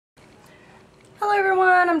Hello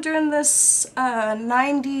everyone, I'm doing this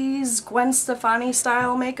 90s Gwen Stefani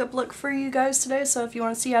style makeup look for you guys today, so if you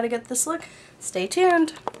want to see how to get this look, stay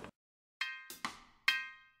tuned.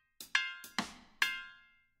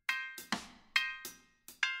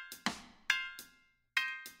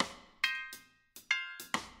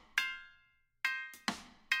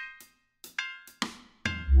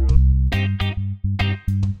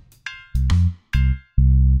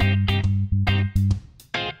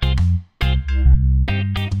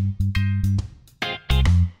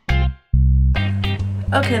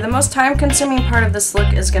 Okay, the most time-consuming part of this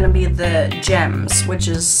look is going to be the gems, which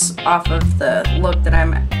is off of the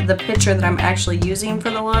picture that I'm actually using for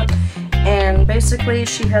the look. And basically,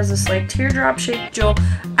 she has this like teardrop-shaped jewel.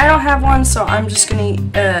 I don't have one, so I'm just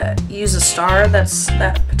going to use a star that's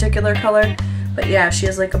that particular color. But yeah, she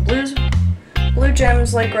has like a blue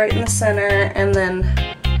gems like right in the center, and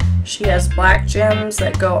then she has black gems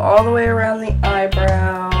that go all the way around the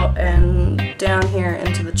eyebrow and down here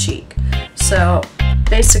into the cheek. So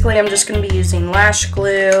basically, I'm just going to be using lash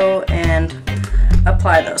glue and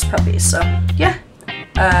apply those puppies. So, yeah,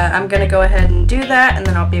 I'm going to go ahead and do that, and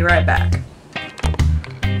then I'll be right back.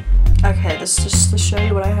 Okay, this is just to show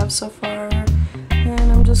you what I have so far,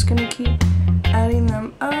 and I'm just going to keep adding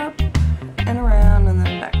them up and around and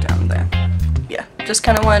then back down there. Yeah, just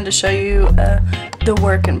kind of wanted to show you the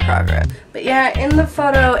work in progress. But yeah, in the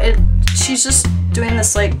photo, she's just doing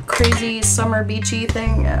this like crazy summer beachy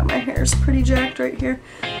thing. Yeah, my hair is pretty jacked right here.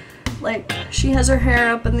 Like, she has her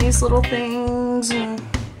hair up in these little things, and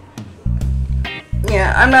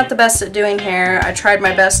yeah, I'm not the best at doing hair. I tried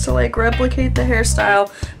my best to like replicate the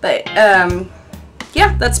hairstyle, but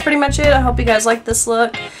yeah, that's pretty much it. I hope you guys like this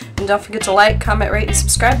look, and don't forget to like, comment, rate, and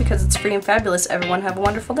subscribe because it's free and fabulous. Everyone have a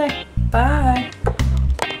wonderful day. Bye.